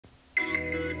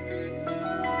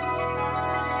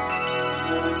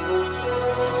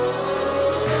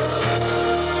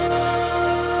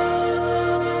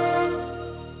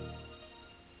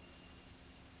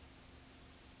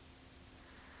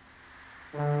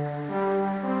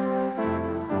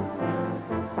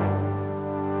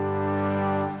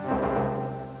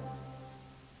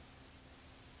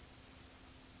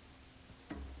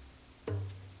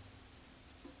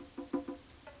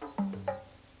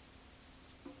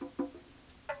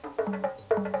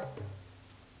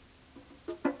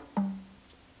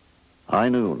High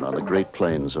noon on the Great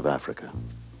Plains of Africa.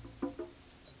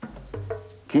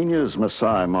 Kenya's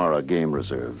Masai Mara Game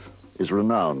Reserve is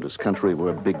renowned as country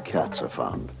where big cats are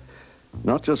found.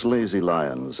 Not just lazy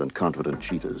lions and confident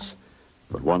cheetahs,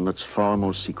 but one that's far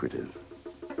more secretive.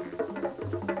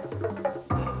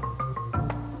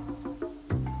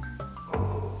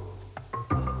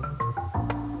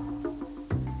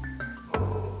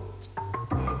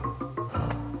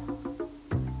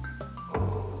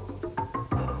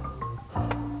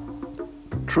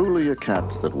 Truly a cat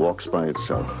that walks by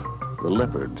itself, the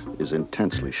leopard is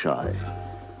intensely shy.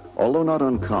 Although not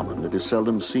uncommon, it is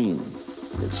seldom seen,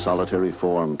 its solitary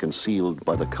form concealed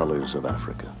by the colors of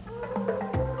Africa.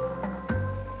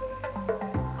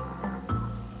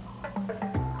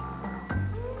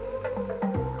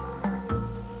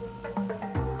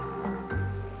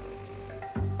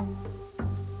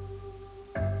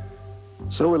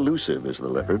 So elusive is the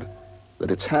leopard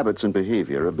that its habits and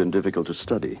behavior have been difficult to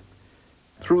study.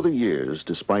 Through the years,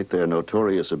 despite their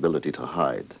notorious ability to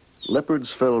hide,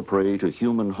 leopards fell prey to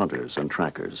human hunters and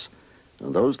trackers,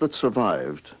 and those that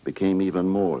survived became even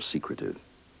more secretive.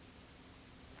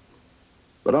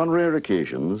 But on rare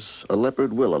occasions, a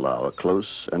leopard will allow a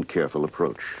close and careful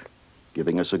approach,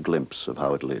 giving us a glimpse of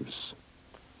how it lives.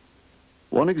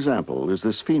 One example is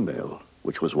this female,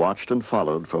 which was watched and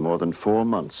followed for more than 4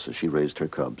 months as she raised her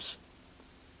cubs.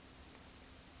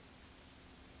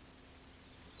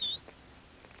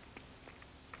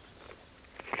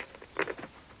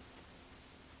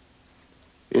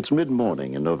 It's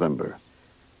mid-morning in November.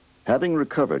 Having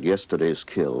recovered yesterday's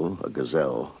kill, a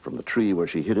gazelle, from the tree where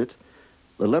she hid it,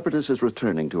 the leopardess is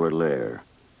returning to her lair.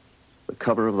 The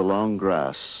cover of the long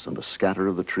grass and the scatter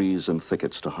of the trees and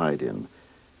thickets to hide in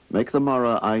make the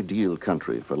Mara ideal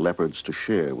country for leopards to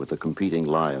share with the competing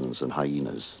lions and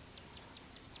hyenas.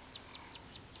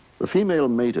 The female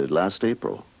mated last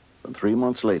April, and 3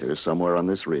 months later, somewhere on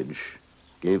this ridge,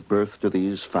 gave birth to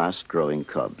these fast-growing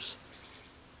cubs.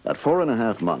 At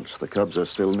 4.5 months, the cubs are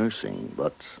still nursing,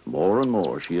 but more and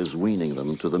more she is weaning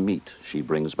them to the meat she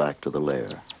brings back to the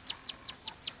lair.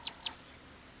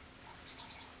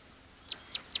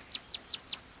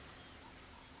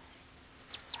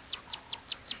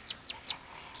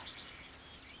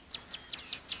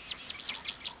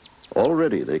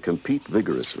 Already they compete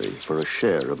vigorously for a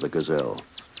share of the gazelle.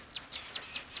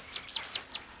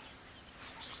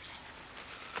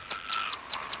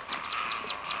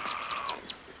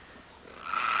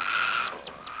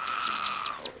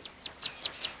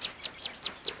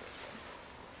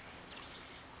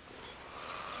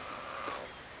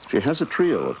 She has a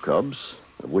trio of cubs,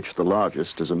 of which the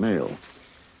largest is a male.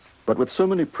 But with so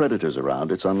many predators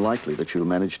around, it's unlikely that she'll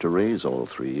manage to raise all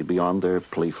 3 beyond their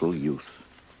playful youth.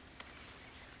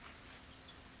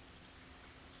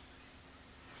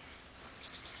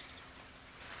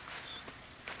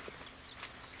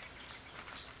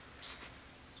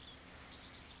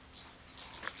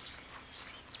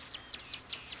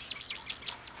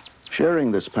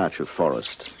 Sharing this patch of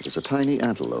forest is a tiny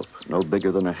antelope, no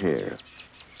bigger than a hare.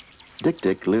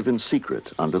 Dik-dik live in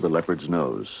secret under the leopard's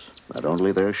nose, and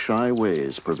only their shy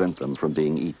ways prevent them from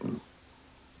being eaten.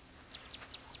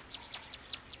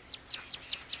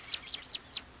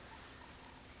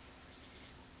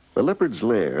 The leopard's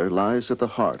lair lies at the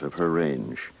heart of her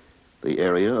range, the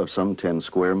area of some 10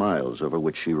 square miles over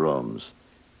which she roams.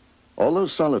 Although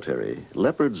solitary,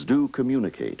 leopards do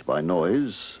communicate by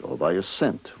noise or by a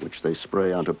scent which they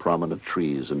spray onto prominent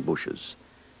trees and bushes.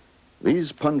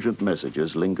 These pungent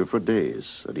messages linger for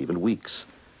days and even weeks,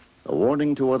 a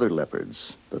warning to other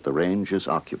leopards that the range is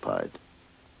occupied.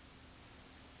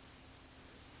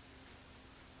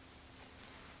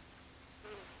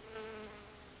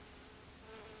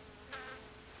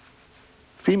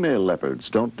 Female leopards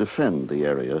don't defend the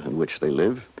area in which they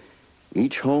live.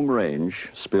 Each home range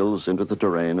spills into the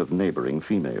terrain of neighboring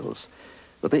females,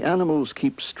 but the animals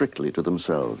keep strictly to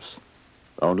themselves.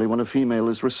 Only when a female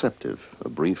is receptive, a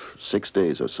brief 6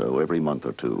 days or so every month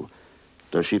or 2,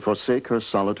 does she forsake her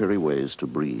solitary ways to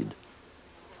breed.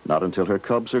 Not until her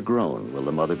cubs are grown will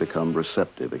the mother become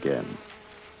receptive again.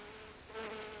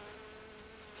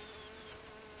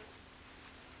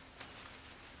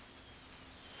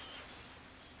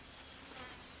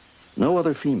 No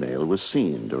other female was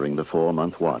seen during the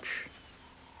 4-month watch.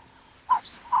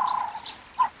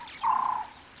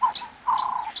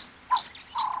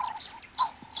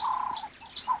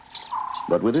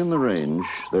 But within the range,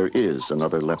 there is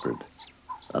another leopard,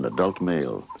 an adult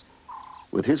male.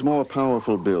 With his more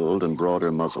powerful build and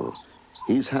broader muzzle,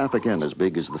 he's half again as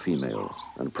big as the female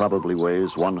and probably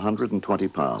weighs 120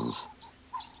 pounds.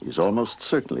 He's almost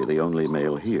certainly the only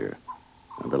male here,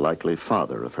 and the likely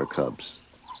father of her cubs.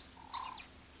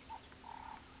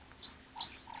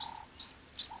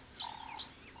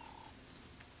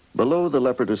 Below the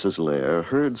leopardess's lair,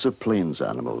 herds of plains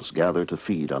animals gather to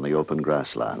feed on the open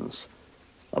grasslands.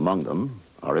 Among them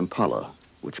are impala,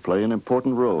 which play an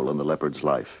important role in the leopard's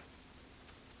life.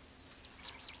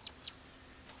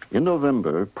 In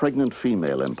November, pregnant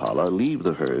female impala leave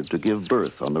the herd to give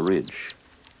birth on the ridge.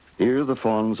 Here the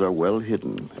fawns are well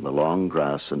hidden in the long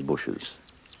grass and bushes.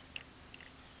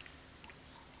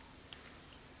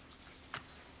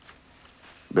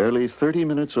 Barely 30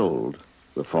 minutes old,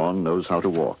 the fawn knows how to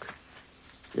walk.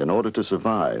 In order to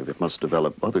survive, it must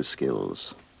develop other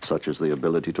skills, such as the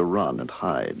ability to run and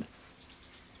hide.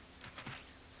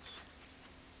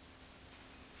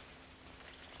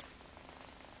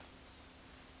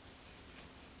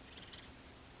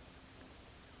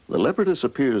 The leopardess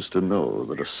appears to know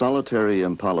that a solitary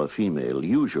impala female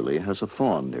usually has a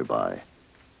fawn nearby.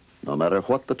 No matter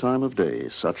what the time of day,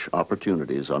 such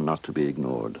opportunities are not to be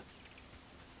ignored.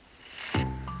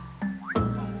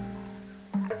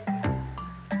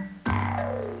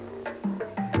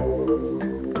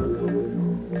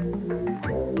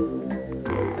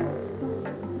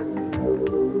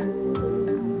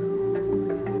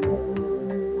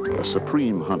 A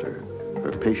supreme hunter,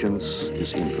 her patience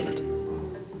is infinite.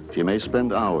 She may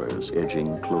spend hours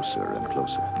edging closer and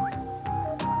closer.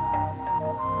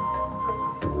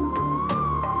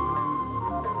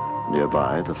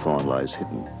 Nearby, the fawn lies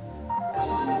hidden.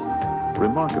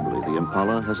 Remarkably, the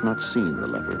impala has not seen the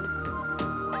leopard.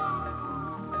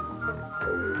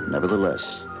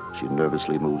 Nevertheless, she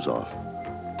nervously moves off.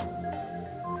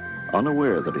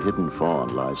 Unaware that a hidden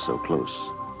fawn lies so close,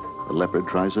 the leopard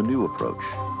tries a new approach.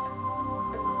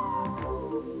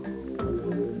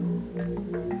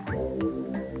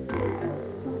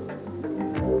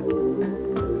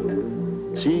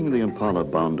 Seeing the impala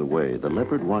bound away, the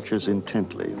leopard watches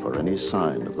intently for any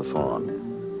sign of the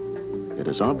fawn. It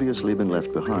has obviously been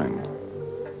left behind,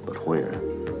 but where?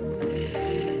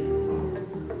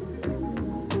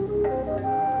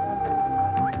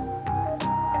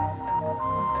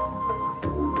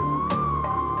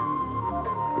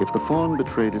 If the fawn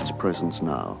betrayed its presence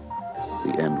now,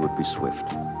 the end would be swift.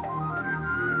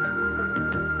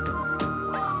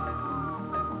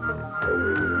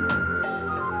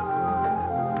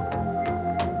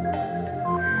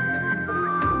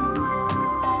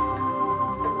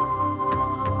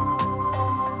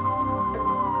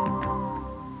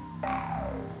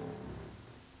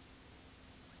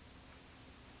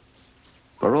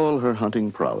 For all her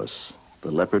hunting prowess,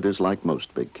 the leopard is like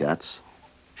most big cats.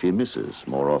 She misses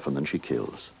more often than she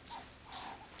kills.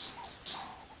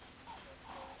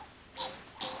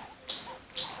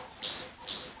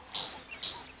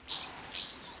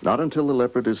 Not until the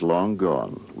leopard is long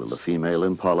gone will the female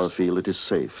impala feel it is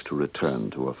safe to return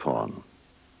to her fawn.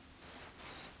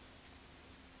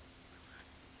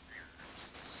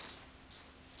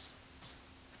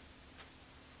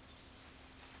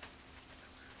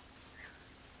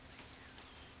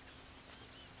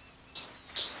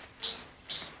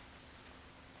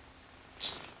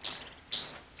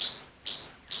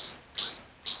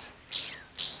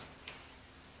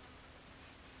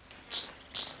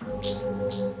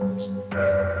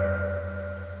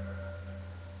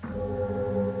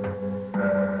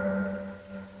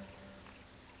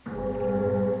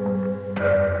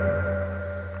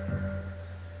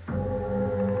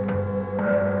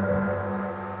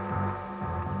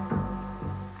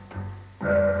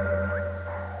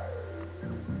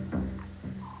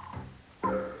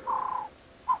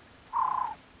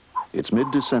 It's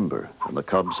mid-December, and the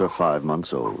cubs are 5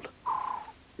 months old.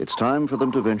 It's time for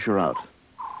them to venture out.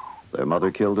 Their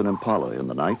mother killed an impala in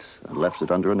the night and left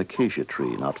it under an acacia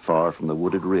tree not far from the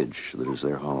wooded ridge that is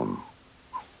their home.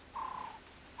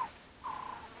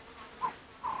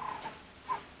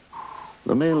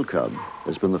 The male cub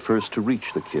has been the first to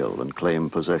reach the kill and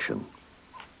claim possession.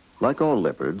 Like all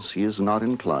leopards, he is not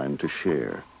inclined to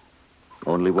share.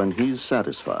 Only when he's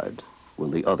satisfied will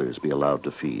the others be allowed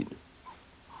to feed.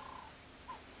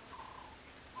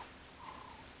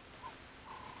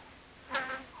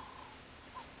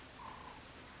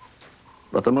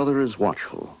 But the mother is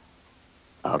watchful.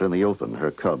 Out in the open,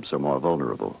 her cubs are more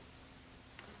vulnerable.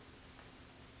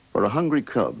 For a hungry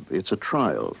cub, it's a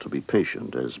trial to be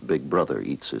patient as Big Brother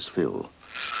eats his fill.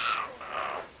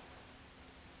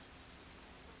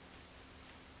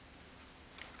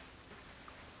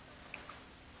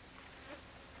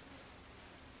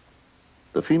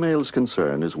 The female's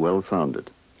concern is well-founded,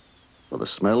 for the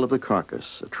smell of the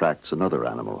carcass attracts another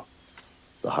animal,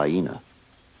 the hyena.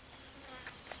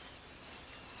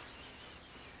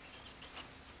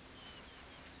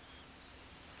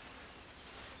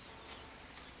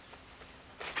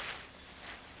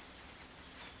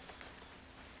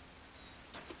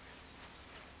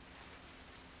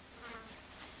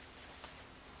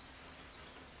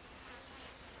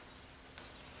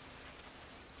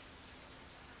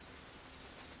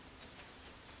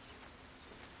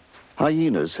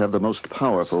 Hyenas have the most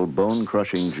powerful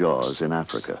bone-crushing jaws in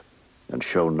Africa and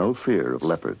show no fear of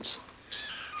leopards.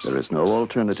 There is no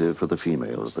alternative for the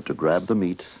female but to grab the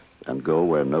meat and go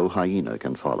where no hyena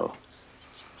can follow.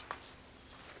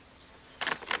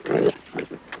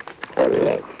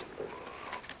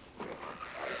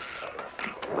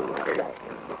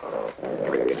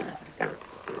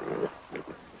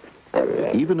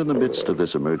 Even in the midst of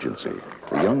this emergency,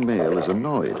 the young male is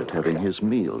annoyed at having his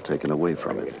meal taken away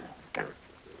from him.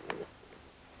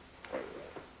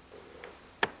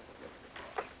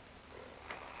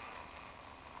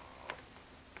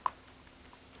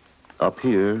 Up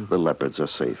here, the leopards are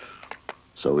safe.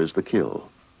 So is the kill,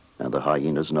 and the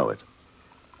hyenas know it.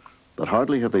 But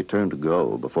hardly have they turned to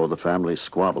go before the family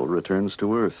squabble returns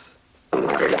to earth.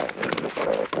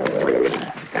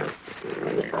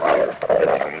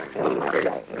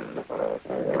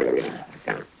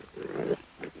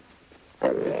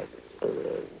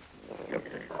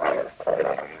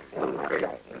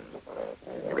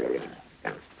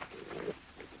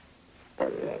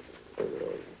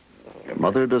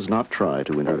 Mother does not try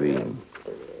to intervene.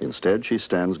 Instead, she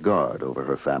stands guard over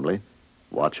her family,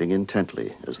 watching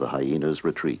intently as the hyenas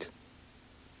retreat.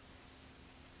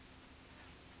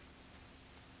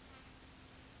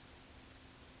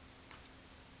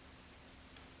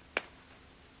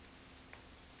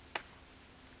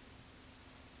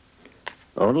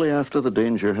 Only after the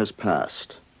danger has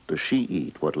passed does she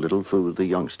eat what little food the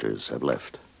youngsters have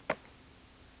left.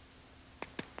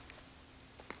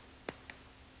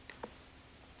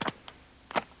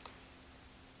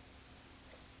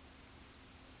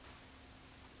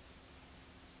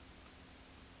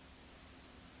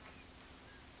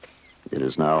 It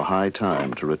is now high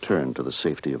time to return to the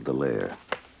safety of the lair.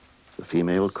 The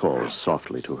female calls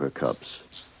softly to her cubs.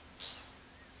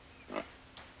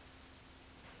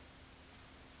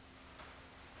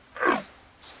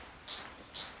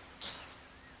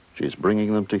 She's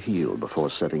bringing them to heel before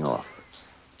setting off.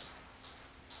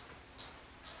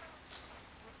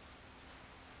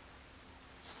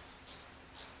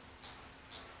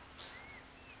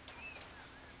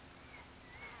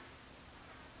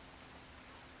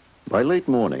 By late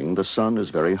morning, the sun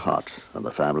is very hot and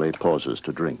the family pauses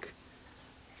to drink.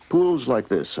 Pools like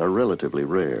this are relatively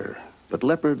rare, but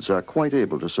leopards are quite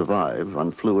able to survive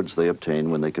on fluids they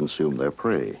obtain when they consume their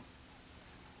prey.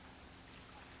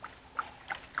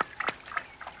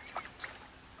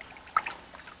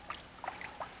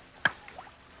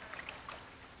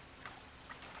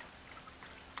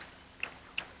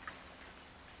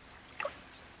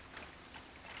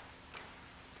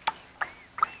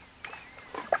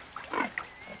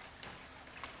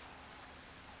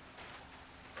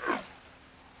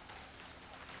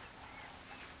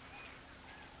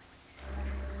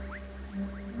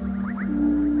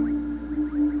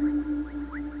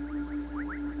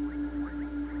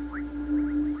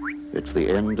 It's the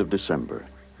end of December.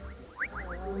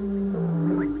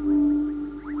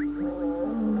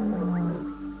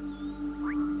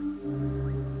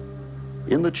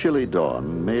 In the chilly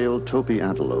dawn, male topee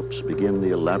antelopes begin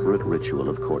the elaborate ritual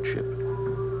of courtship.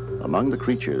 Among the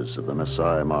creatures of the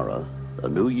Masai Mara, a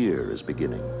new year is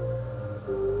beginning.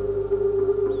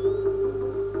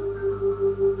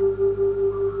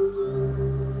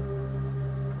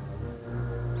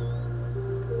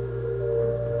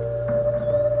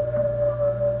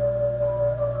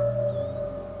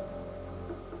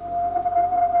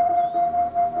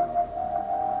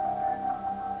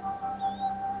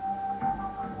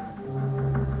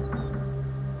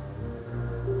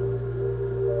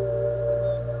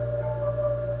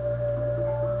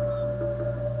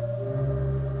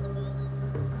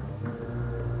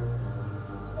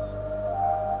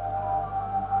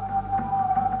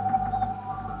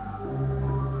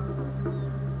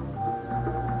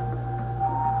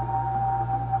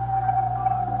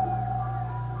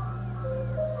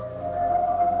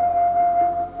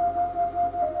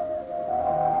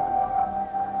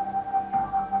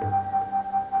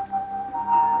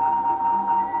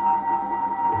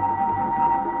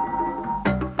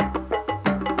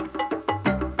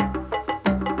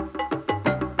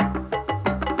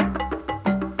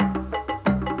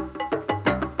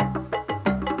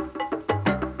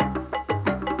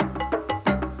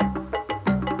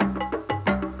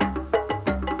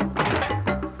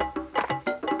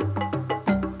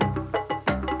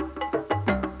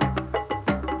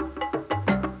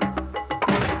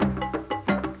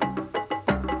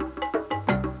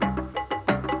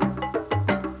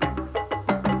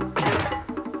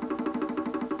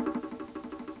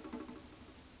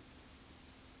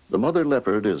 The mother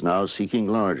leopard is now seeking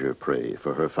larger prey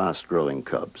for her fast-growing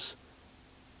cubs.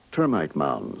 Termite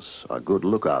mounds are good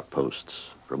lookout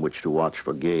posts from which to watch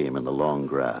for game in the long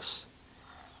grass.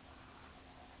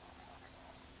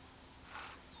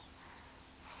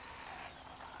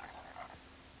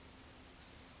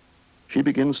 She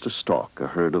begins to stalk a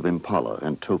herd of impala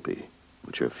and topi,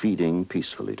 which are feeding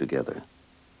peacefully together.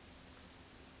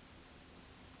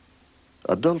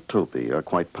 Adult topi are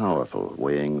quite powerful,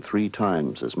 weighing 3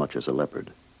 times as much as a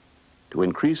leopard. To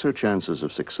increase her chances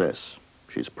of success,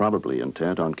 she's probably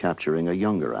intent on capturing a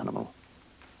younger animal.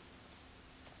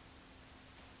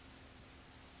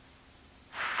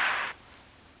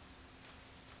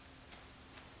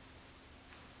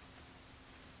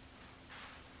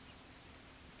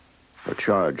 Her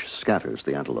charge scatters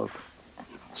the antelope.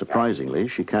 Surprisingly,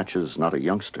 she catches not a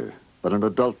youngster, but an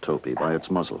adult topi by its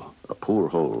muzzle, a poor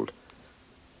hold.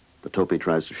 The topi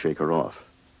tries to shake her off,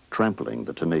 trampling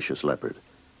the tenacious leopard,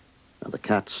 and the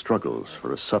cat struggles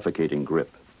for a suffocating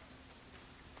grip.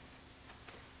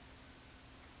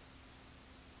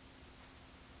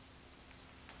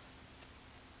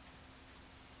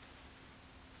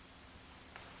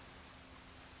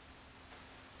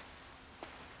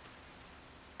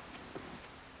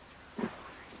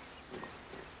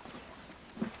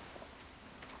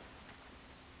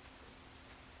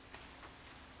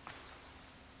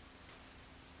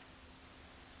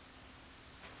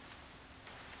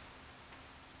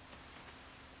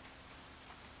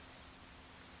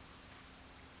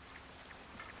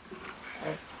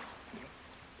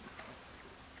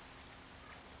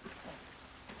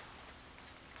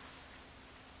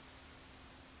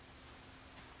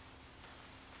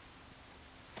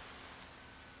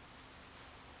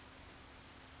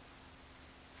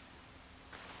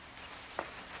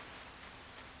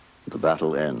 The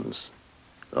battle ends.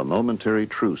 A momentary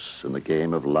truce in the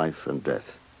game of life and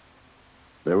death.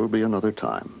 There will be another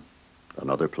time,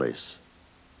 another place.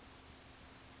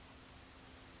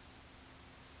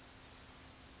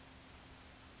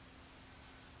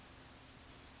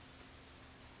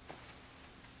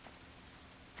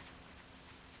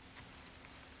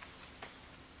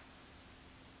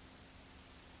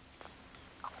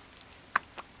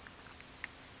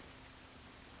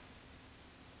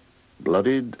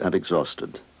 Bloodied and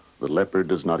exhausted, the leopard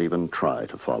does not even try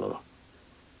to follow.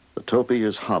 The topi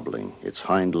is hobbling, its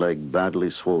hind leg badly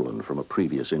swollen from a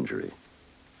previous injury.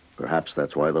 Perhaps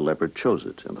that's why the leopard chose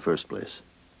it in the first place.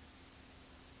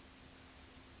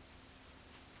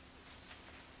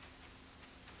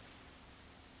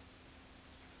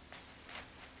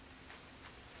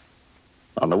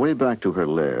 On the way back to her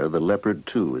lair, the leopard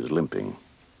too is limping.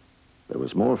 There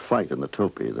was more fight in the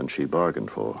topi than she bargained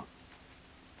for.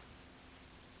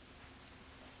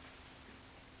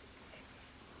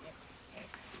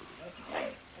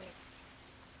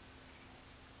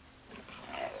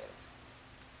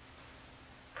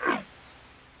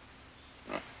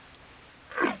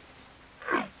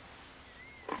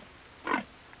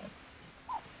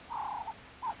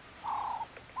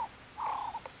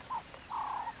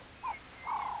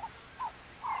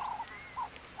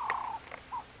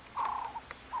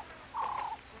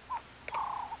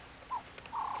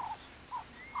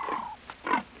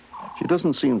 She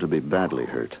doesn't seem to be badly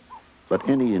hurt, but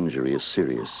any injury is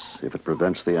serious if it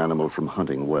prevents the animal from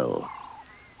hunting well.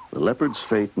 The leopard's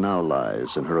fate now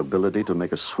lies in her ability to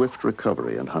make a swift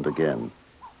recovery and hunt again.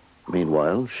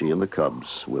 Meanwhile, she and the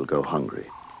cubs will go hungry.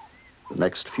 The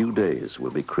next few days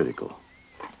will be critical.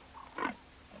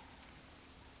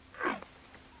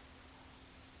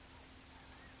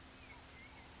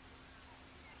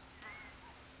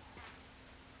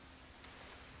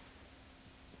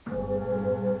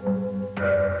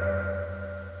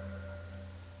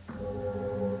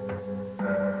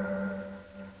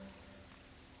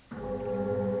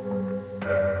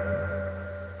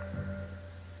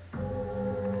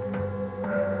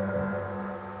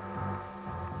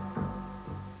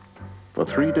 For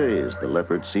 3 days, the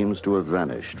leopard seems to have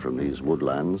vanished from these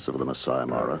woodlands of the Masai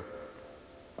Mara.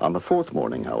 On the 4th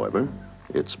morning, however,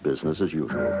 it's business as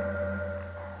usual.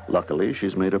 Luckily,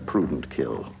 she's made a prudent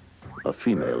kill, a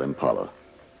female impala.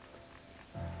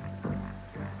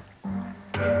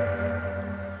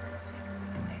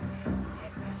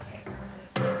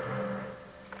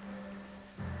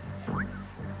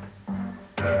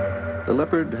 The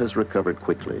leopard has recovered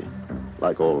quickly.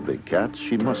 Like all big cats,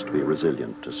 she must be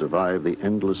resilient to survive the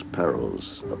endless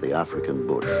perils of the African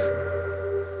bush.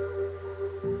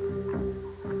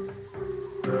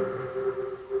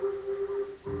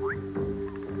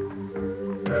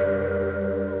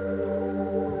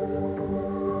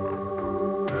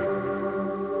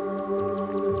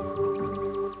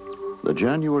 The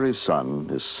January sun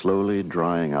is slowly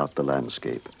drying out the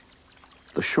landscape.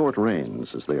 The short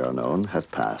rains, as they are known,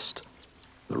 have passed.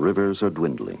 The rivers are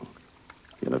dwindling.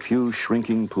 In a few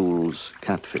shrinking pools,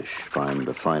 catfish find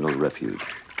a final refuge.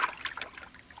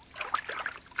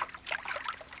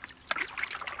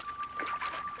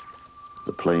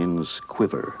 The plains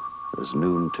quiver as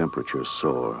noon temperatures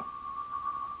soar.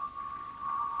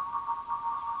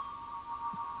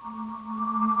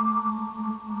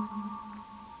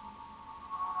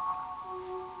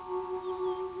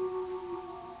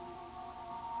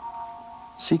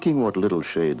 Seeking what little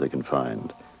shade they can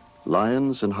find,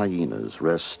 lions and hyenas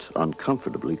rest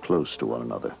uncomfortably close to one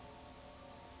another.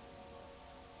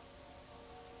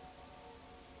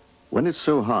 When it's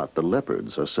so hot, the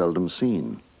leopards are seldom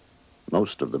seen.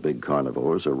 Most of the big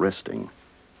carnivores are resting,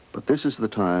 but this is the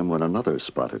time when another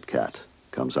spotted cat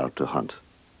comes out to hunt.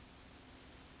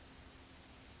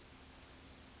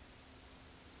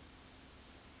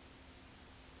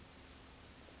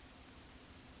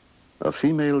 A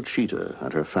female cheetah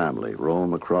and her family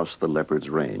roam across the leopard's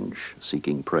range,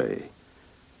 seeking prey.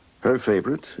 Her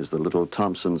favorite is the little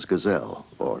Thompson's gazelle,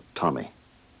 or Tommy.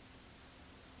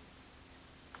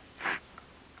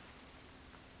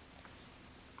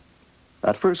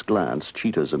 At first glance,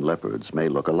 cheetahs and leopards may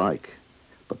look alike,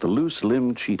 but the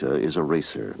loose-limbed cheetah is a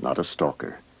racer, not a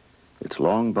stalker. Its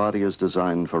long body is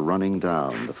designed for running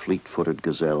down the fleet-footed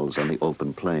gazelles on the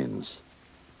open plains.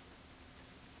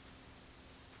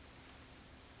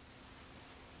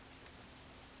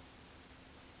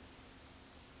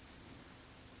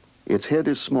 Its head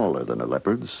is smaller than a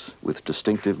leopard's, with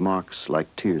distinctive marks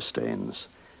like tear stains.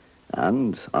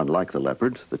 And, unlike the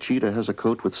leopard, the cheetah has a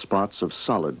coat with spots of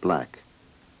solid black.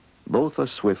 Both are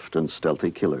swift and stealthy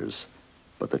killers,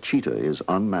 but the cheetah is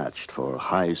unmatched for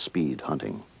high-speed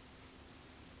hunting.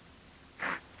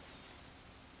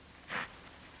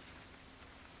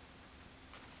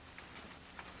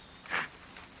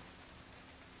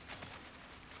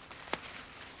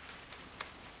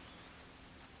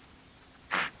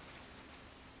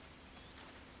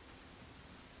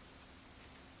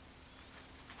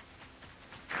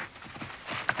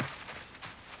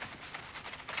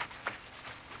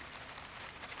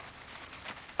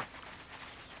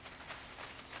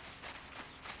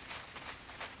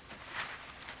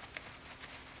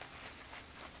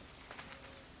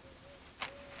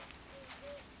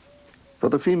 For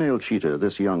the female cheetah,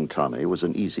 this young Tommy was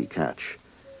an easy catch.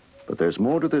 But there's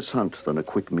more to this hunt than a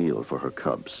quick meal for her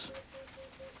cubs.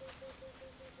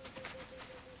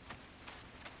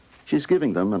 She's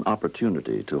giving them an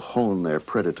opportunity to hone their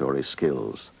predatory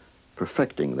skills,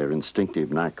 perfecting their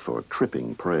instinctive knack for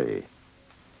tripping prey.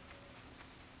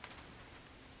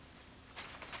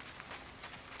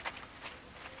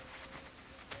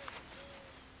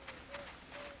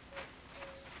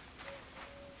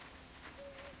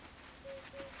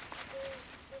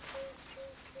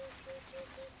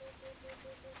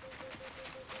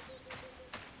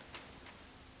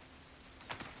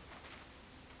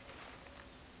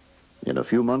 In a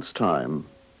few months' time,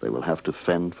 they will have to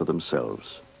fend for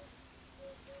themselves.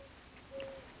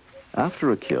 After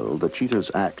a kill, the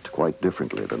cheetahs act quite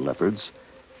differently than leopards.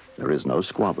 There is no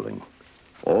squabbling.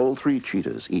 All three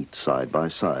cheetahs eat side by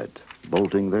side,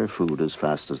 bolting their food as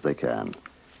fast as they can.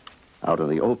 Out in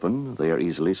the open, they are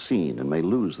easily seen and may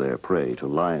lose their prey to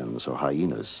lions or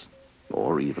hyenas,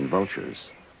 or even vultures.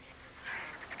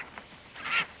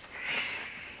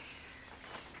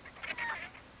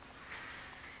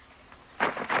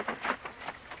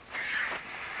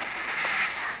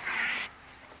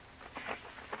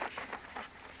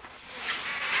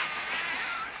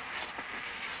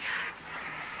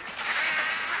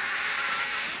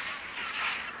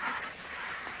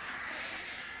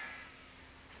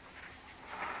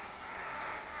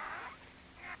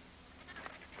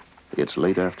 It's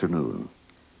late afternoon.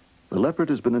 The leopard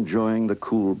has been enjoying the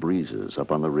cool breezes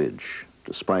up on the ridge,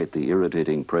 despite the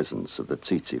irritating presence of the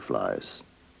tsetse flies.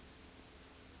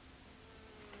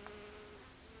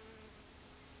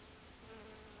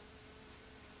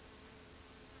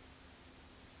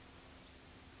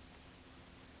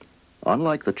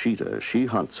 Unlike the cheetah, she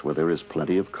hunts where there is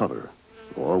plenty of cover,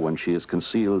 or when she is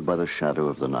concealed by the shadow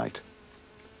of the night.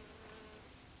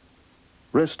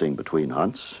 Resting between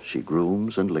hunts, she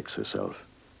grooms and licks herself.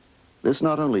 This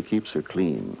not only keeps her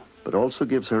clean, but also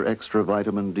gives her extra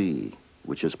vitamin D,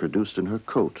 which is produced in her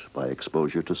coat by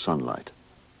exposure to sunlight.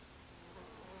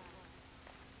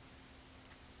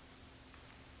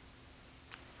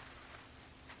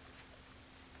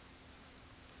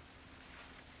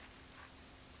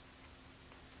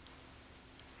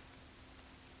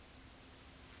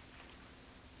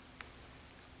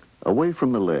 Away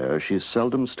from the lair, she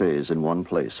seldom stays in one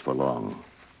place for long.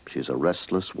 She's a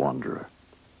restless wanderer.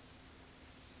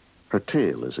 Her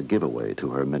tail is a giveaway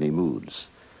to her many moods.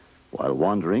 While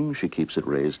wandering, she keeps it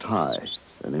raised high,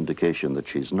 an indication that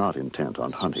she's not intent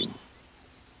on hunting.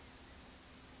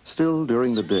 Still,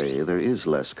 during the day, there is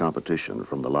less competition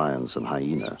from the lions and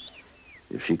hyena.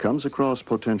 If she comes across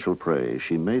potential prey,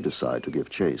 she may decide to give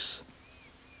chase.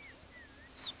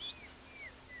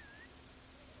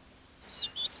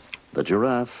 The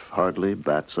giraffe hardly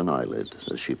bats an eyelid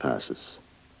as she passes.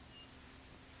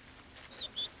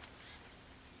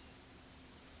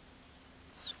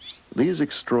 These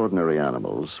extraordinary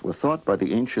animals were thought by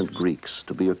the ancient Greeks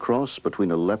to be a cross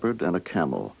between a leopard and a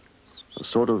camel, a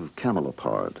sort of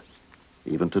camelopard.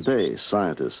 Even today,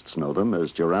 scientists know them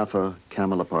as Giraffa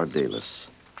camelopardalis.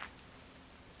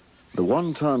 The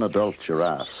one-ton adult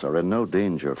giraffes are in no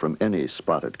danger from any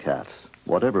spotted cat,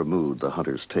 whatever mood the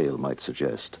hunter's tail might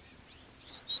suggest.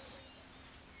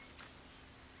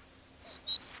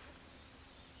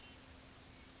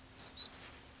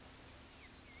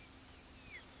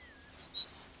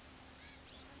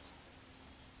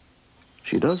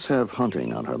 She does have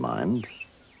hunting on her mind,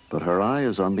 but her eye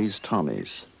is on these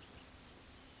Tommies.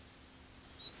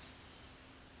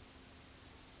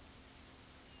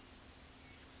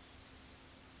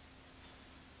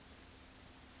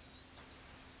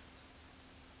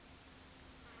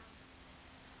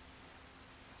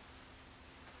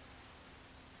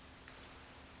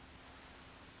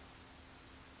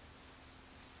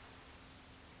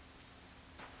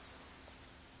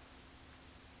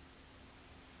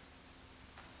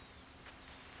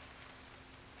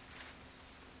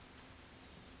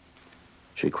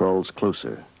 She crawls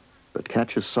closer, but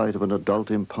catches sight of an adult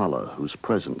impala whose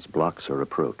presence blocks her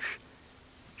approach.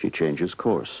 She changes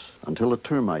course until a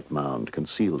termite mound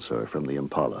conceals her from the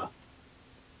impala.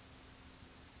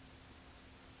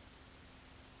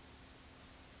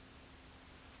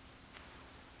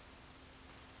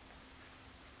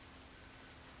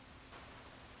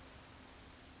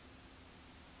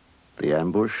 The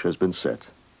ambush has been set.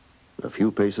 A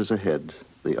few paces ahead,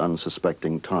 the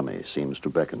unsuspecting Tommy seems to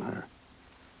beckon her.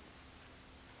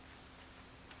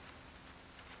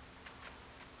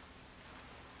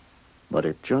 But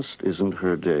it just isn't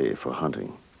her day for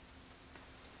hunting.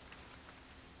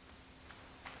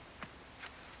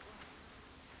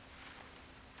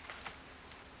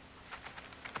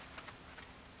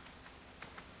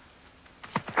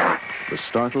 The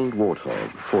startled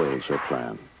warthog foils her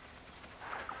plan.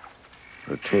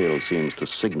 Her tail seems to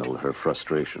signal her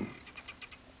frustration.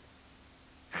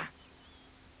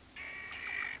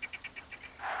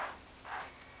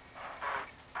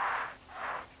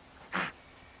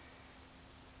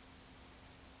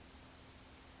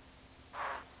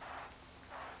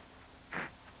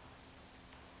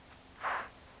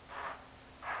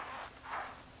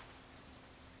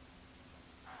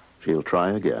 She'll try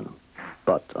again,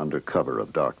 but under cover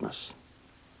of darkness.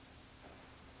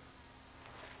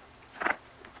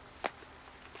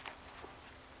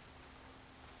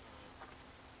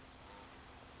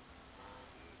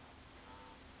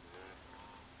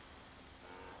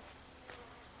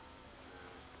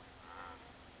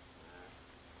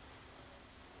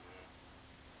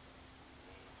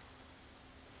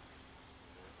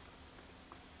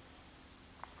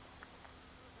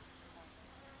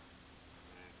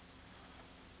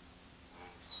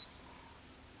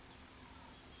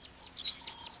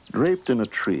 Draped in a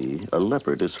tree, a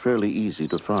leopard is fairly easy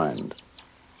to find.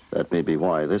 That may be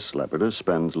why this leopardess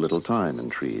spends little time in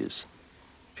trees.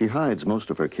 She hides most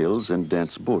of her kills in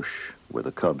dense bush, where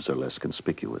the cubs are less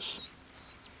conspicuous.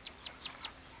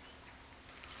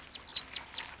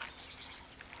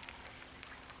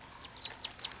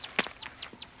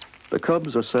 The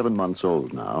cubs are 7 months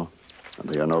old now, and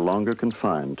they are no longer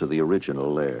confined to the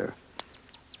original lair.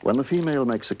 When the female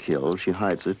makes a kill, she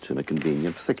hides it in a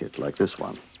convenient thicket like this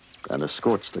one, and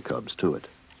escorts the cubs to it.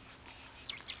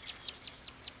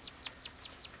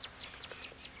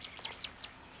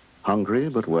 Hungry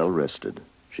but well rested,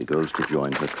 she goes to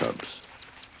join her cubs.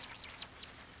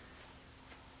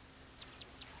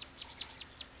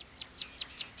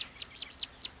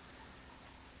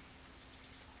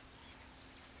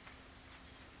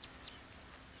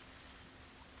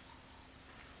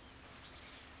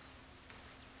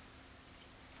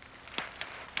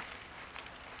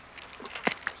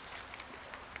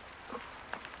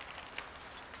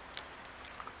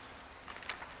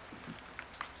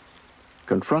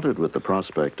 Confronted with the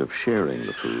prospect of sharing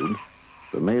the food,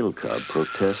 the male cub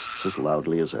protests as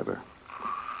loudly as ever.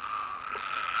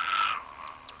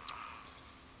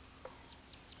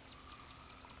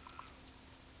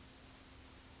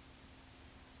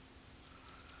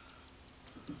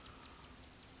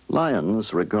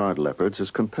 Lions regard leopards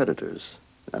as competitors,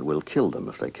 and will kill them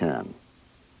if they can.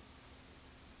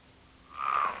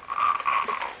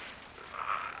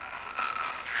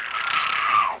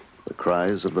 The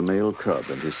cries of the male cub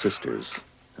and his sisters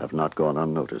have not gone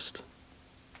unnoticed.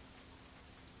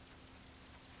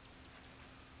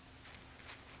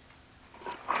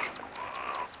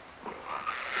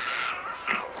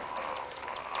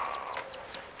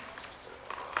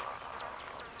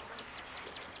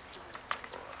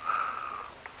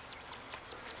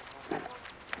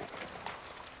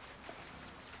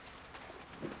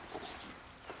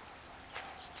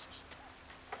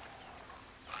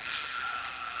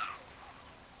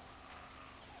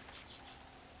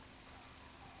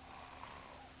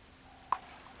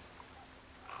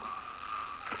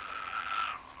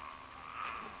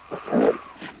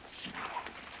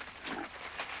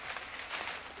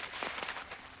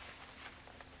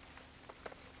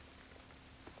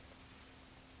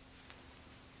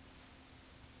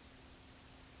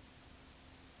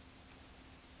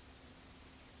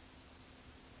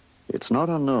 It's not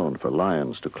unknown for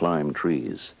lions to climb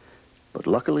trees, but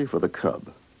luckily for the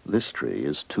cub, this tree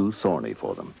is too thorny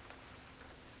for them.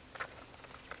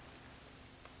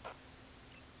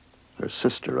 Her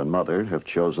sister and mother have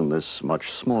chosen this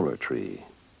much smaller tree,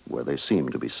 where they seem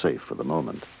to be safe for the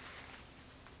moment.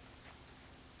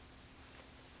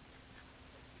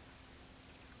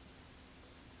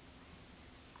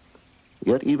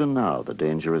 Yet even now, the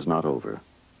danger is not over.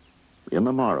 In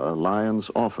the Mara,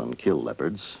 lions often kill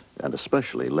leopards, and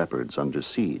especially leopards under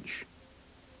siege.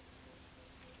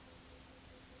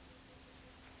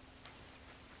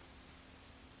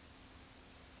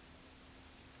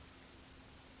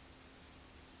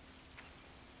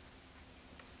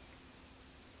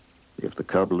 If the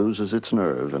cub loses its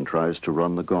nerve and tries to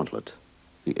run the gauntlet,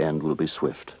 the end will be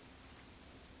swift.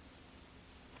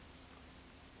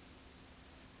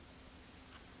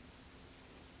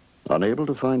 Unable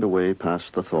to find a way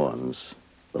past the thorns,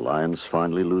 the lions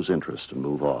finally lose interest and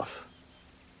move off.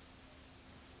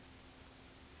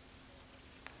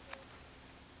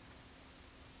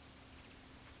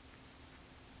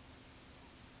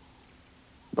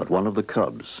 But one of the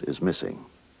cubs is missing.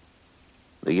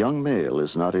 The young male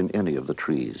is not in any of the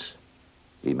trees.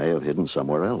 He may have hidden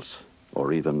somewhere else,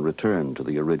 or even returned to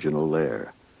the original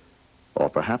lair. Or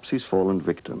perhaps he's fallen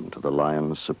victim to the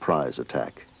lion's surprise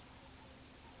attack.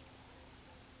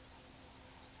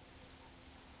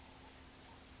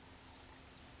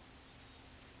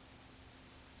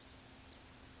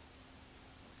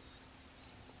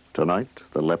 Tonight,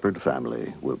 the leopard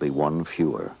family will be one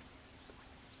fewer.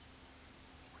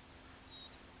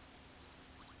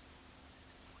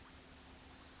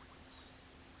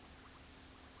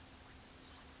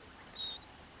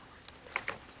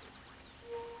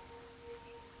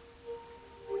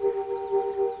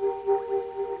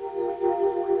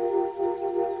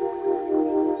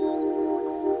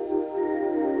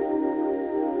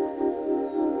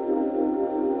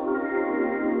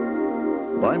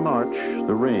 By March,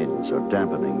 the rains are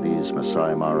dampening these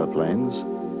Masai Mara plains.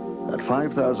 At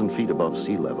 5,000 feet above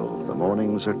sea level, the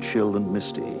mornings are chill and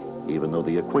misty, even though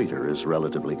the equator is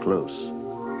relatively close.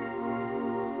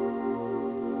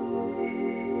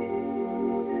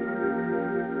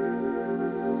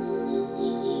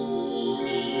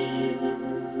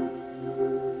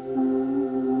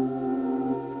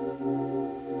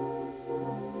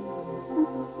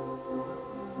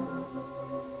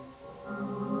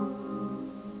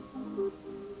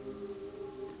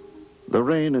 The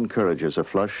rain encourages a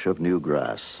flush of new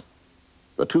grass.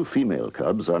 The two female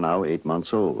cubs are now 8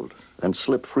 months old and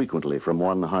slip frequently from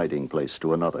one hiding place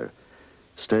to another,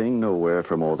 staying nowhere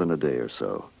for more than a day or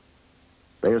so.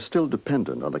 They are still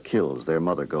dependent on the kills their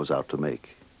mother goes out to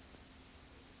make.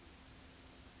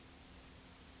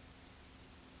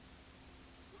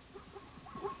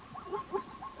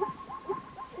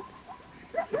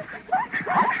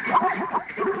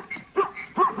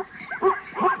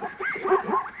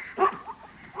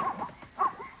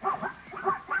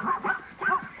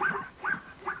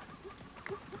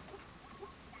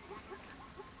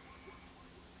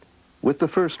 With the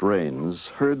first rains,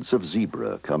 herds of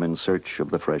zebra come in search of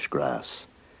the fresh grass.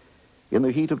 In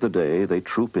the heat of the day, they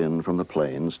troop in from the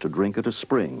plains to drink at a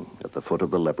spring at the foot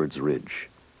of the Leopard's Ridge.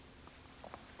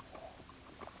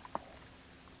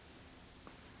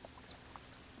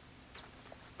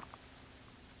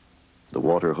 The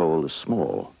water hole is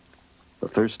small. The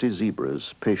thirsty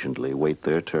zebras patiently wait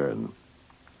their turn.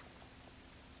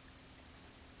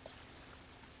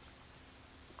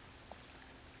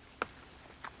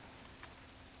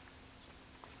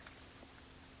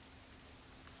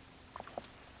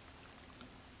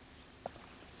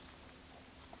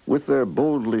 With their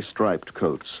boldly striped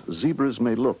coats, zebras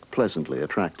may look pleasantly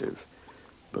attractive,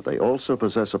 but they also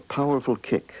possess a powerful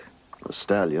kick. A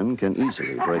stallion can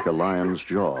easily break a lion's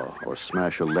jaw or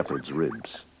smash a leopard's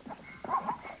ribs.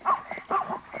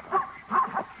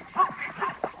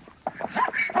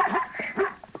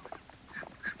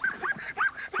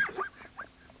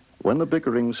 When the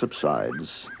bickering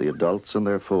subsides, the adults and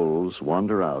their foals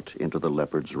wander out into the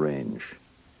leopard's range.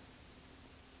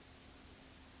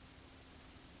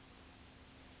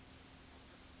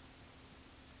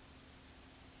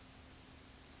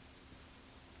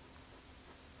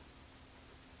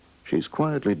 She's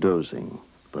quietly dozing,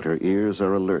 but her ears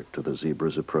are alert to the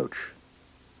zebra's approach.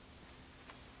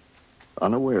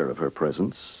 Unaware of her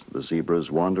presence, the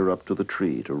zebras wander up to the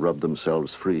tree to rub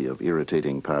themselves free of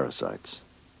irritating parasites.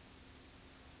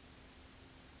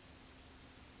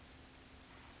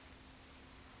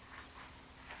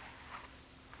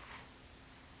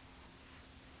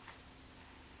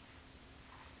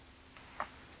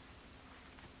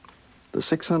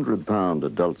 The 600-pound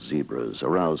adult zebras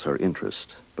arouse her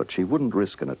interest, but she wouldn't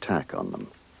risk an attack on them.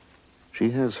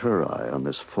 She has her eye on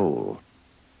this foal.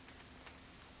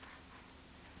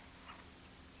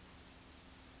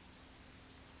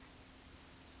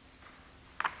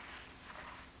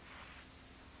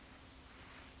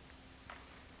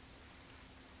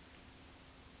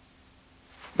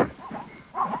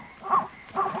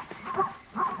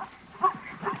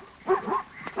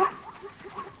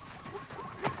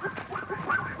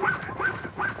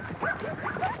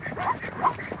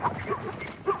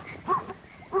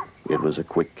 It was a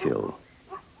quick kill.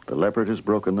 The leopard has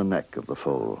broken the neck of the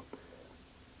foal.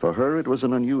 For her, it was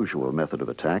an unusual method of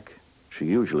attack. She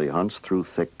usually hunts through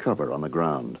thick cover on the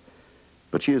ground,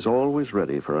 but she is always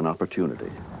ready for an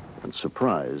opportunity, and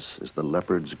surprise is the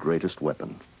leopard's greatest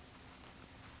weapon.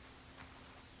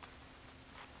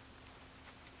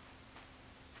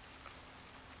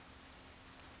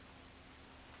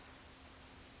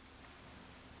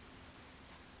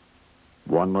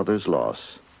 One mother's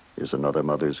loss is another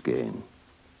mother's gain.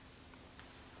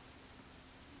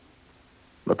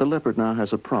 But the leopard now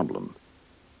has a problem.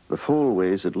 The foal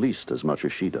weighs at least as much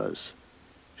as she does.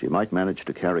 She might manage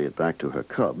to carry it back to her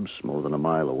cubs more than a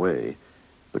mile away,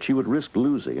 but she would risk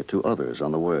losing it to others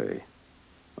on the way.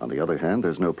 On the other hand,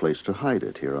 there's no place to hide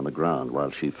it here on the ground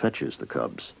while she fetches the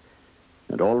cubs.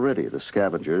 And already the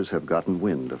scavengers have gotten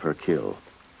wind of her kill.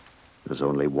 There's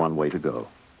only one way to go.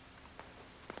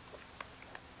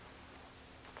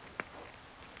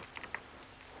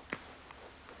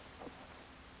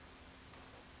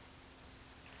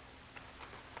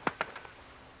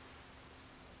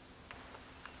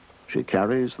 She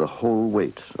carries the whole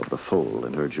weight of the foal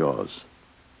in her jaws.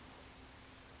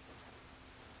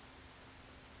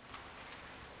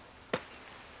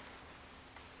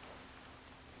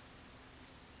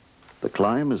 The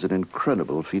climb is an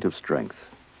incredible feat of strength,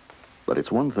 but it's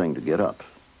one thing to get up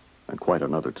and quite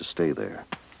another to stay there.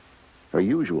 Her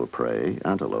usual prey,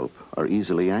 antelope, are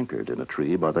easily anchored in a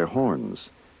tree by their horns,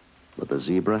 but the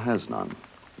zebra has none,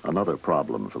 another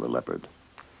problem for the leopard.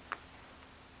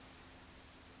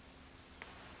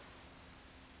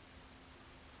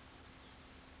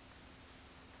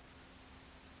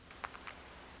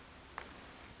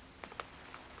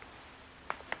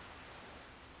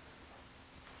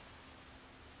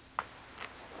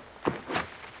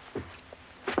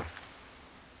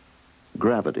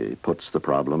 Gravity puts the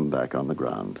problem back on the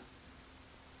ground.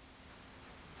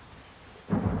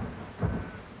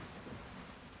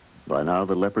 By now,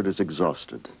 the leopard is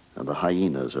exhausted, and the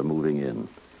hyenas are moving in.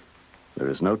 There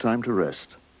is no time to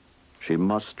rest. She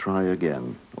must try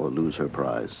again or lose her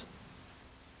prize.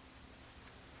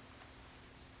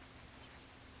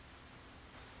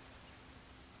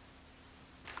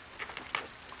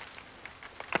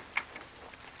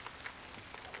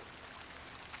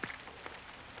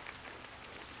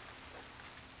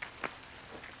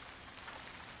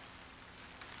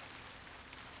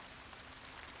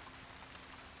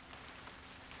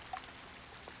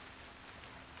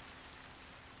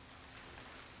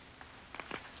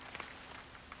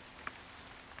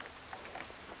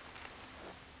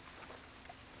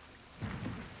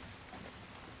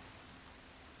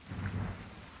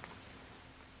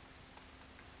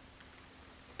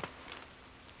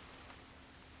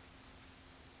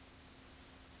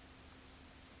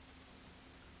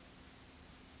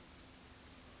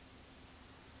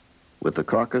 With the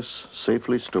carcass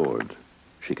safely stored,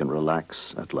 she can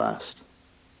relax at last.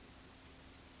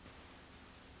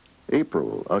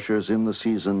 April ushers in the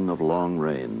season of long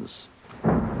rains.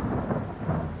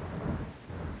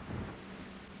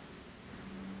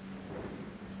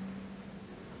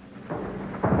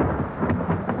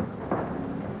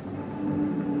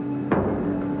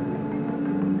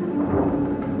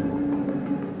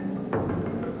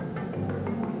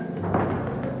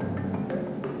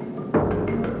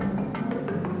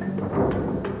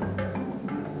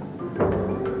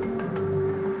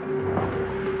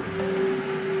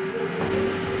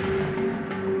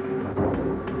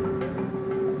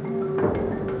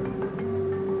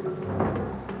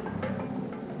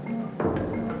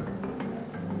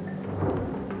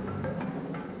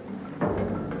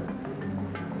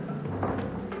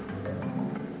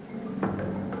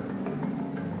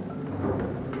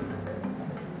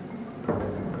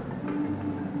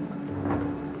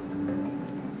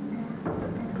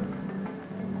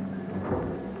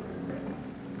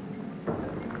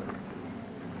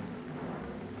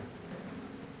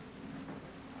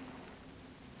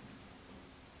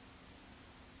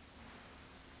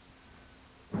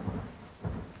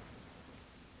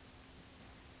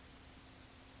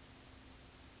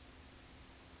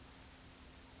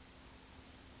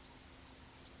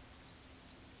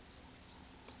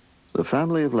 The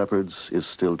family of leopards is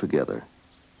still together,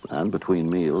 and between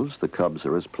meals, the cubs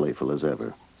are as playful as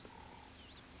ever.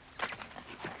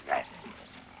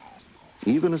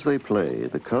 Even as they play,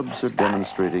 the cubs are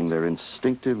demonstrating their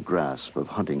instinctive grasp of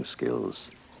hunting skills.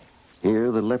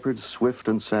 Here, the leopard's swift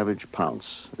and savage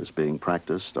pounce is being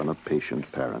practiced on a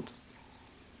patient parent.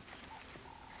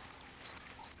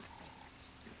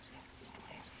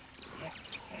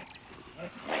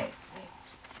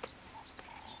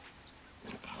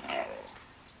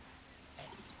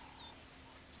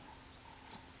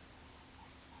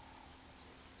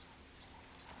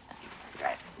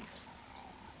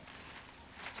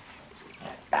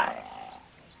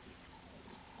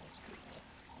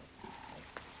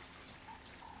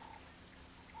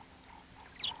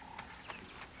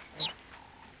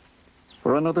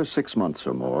 For another 6 months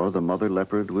or more, the mother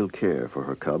leopard will care for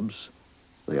her cubs.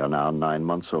 They are now 9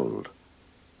 months old.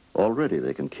 Already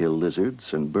they can kill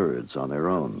lizards and birds on their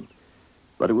own,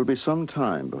 but it will be some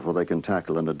time before they can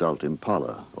tackle an adult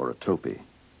impala or a topee.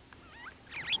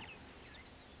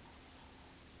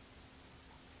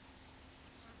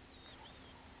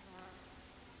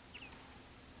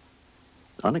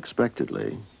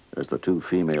 Unexpectedly, as the two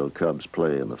female cubs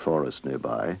play in the forest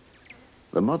nearby,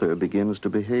 the mother begins to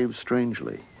behave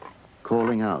strangely,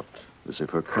 calling out as if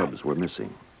her cubs were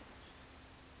missing.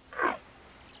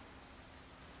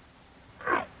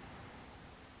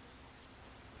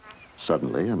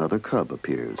 Suddenly, another cub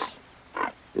appears.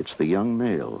 It's the young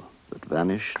male that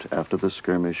vanished after the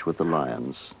skirmish with the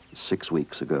lions 6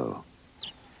 weeks ago.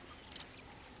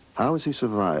 How has he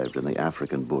survived in the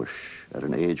African bush at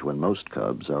an age when most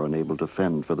cubs are unable to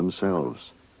fend for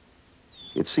themselves?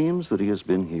 It seems that he has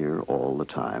been here all the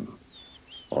time,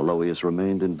 although he has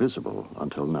remained invisible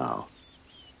until now.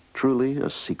 Truly a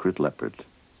secret leopard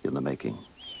in the making.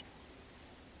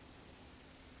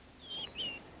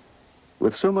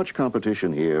 With so much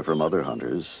competition here from other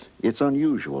hunters, it's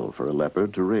unusual for a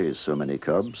leopard to raise so many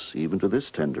cubs, even to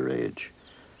this tender age.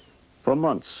 For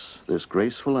months, this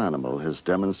graceful animal has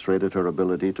demonstrated her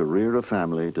ability to rear a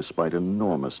family despite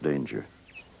enormous danger.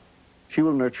 She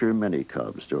will nurture many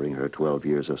cubs during her 12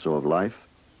 years or so of life,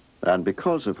 and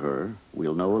because of her,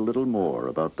 we'll know a little more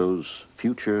about those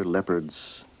future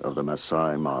leopards of the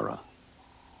Masai Mara.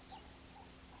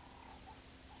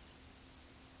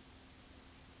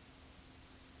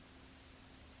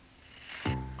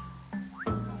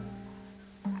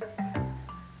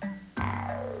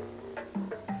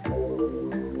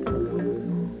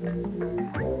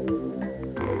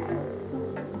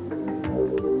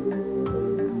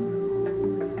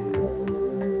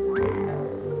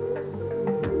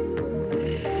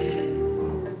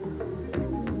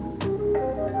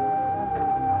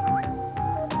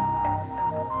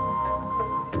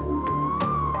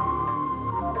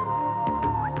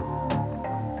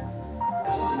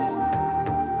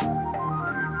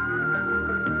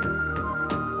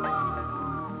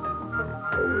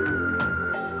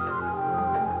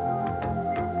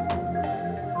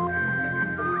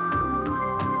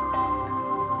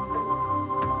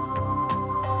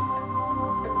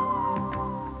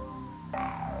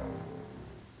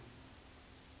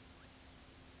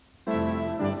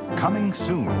 Coming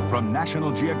soon from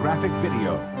National Geographic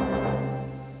Video.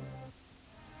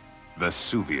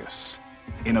 Vesuvius.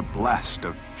 In a blast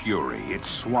of fury, it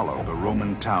swallowed the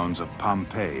Roman towns of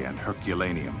Pompeii and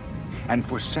Herculaneum. And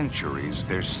for centuries,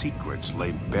 their secrets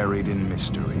lay buried in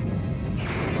mystery.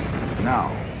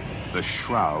 Now, the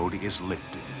shroud is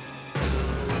lifted.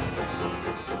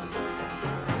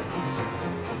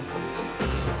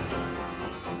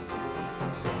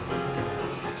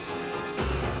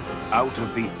 Out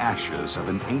of the ashes of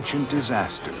an ancient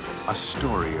disaster, a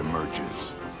story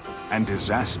emerges. And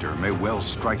disaster may well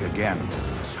strike again,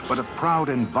 but a proud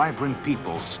and vibrant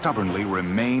people stubbornly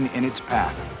remain in its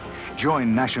path.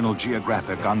 Join National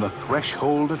Geographic on the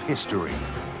threshold of history,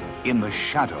 in the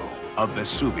shadow of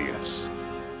Vesuvius.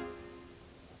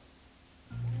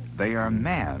 They are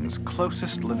man's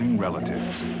closest living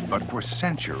relatives, but for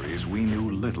centuries we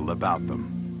knew little about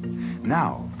them.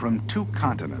 Now, from 2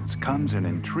 continents comes an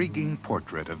intriguing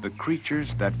portrait of the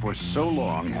creatures that for so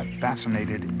long have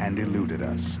fascinated and eluded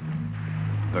us.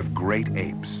 The great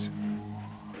apes.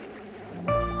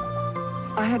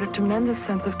 I had a tremendous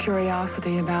sense of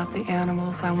curiosity about the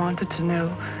animals. I wanted to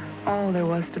know all there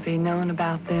was to be known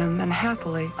about them, and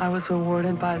happily, I was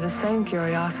rewarded by the same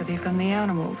curiosity from the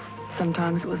animals.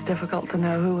 Sometimes it was difficult to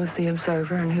know who was the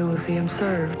observer and who was the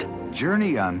observed.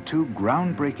 Journey on 2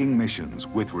 groundbreaking missions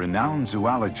with renowned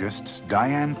zoologists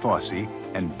Diane Fossey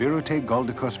and Birute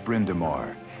Goldikos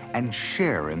Brindamore, and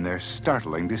share in their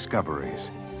startling discoveries.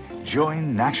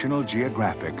 Join National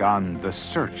Geographic on the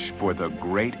search for the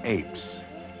great apes.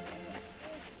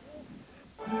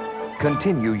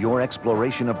 Continue your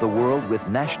exploration of the world with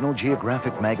National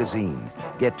Geographic magazine.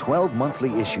 Get 12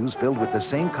 monthly issues filled with the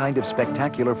same kind of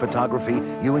spectacular photography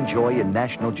you enjoy in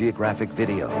National Geographic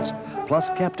videos, plus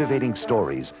captivating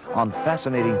stories on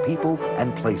fascinating people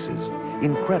and places,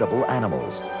 incredible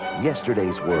animals,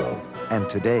 yesterday's world and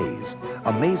today's,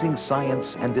 amazing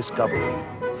science and discovery.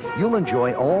 You'll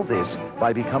enjoy all this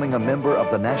by becoming a member of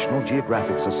the National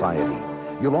Geographic Society.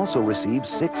 You'll also receive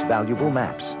 6 valuable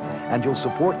maps, and you'll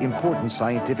support important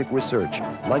scientific research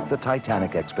like the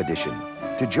Titanic expedition.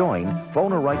 To join,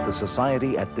 phone or write the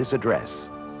Society at this address.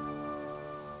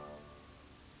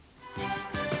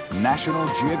 National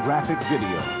Geographic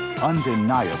Video,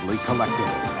 undeniably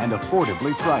collectible and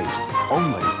affordably priced,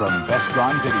 only from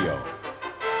Vestron Video.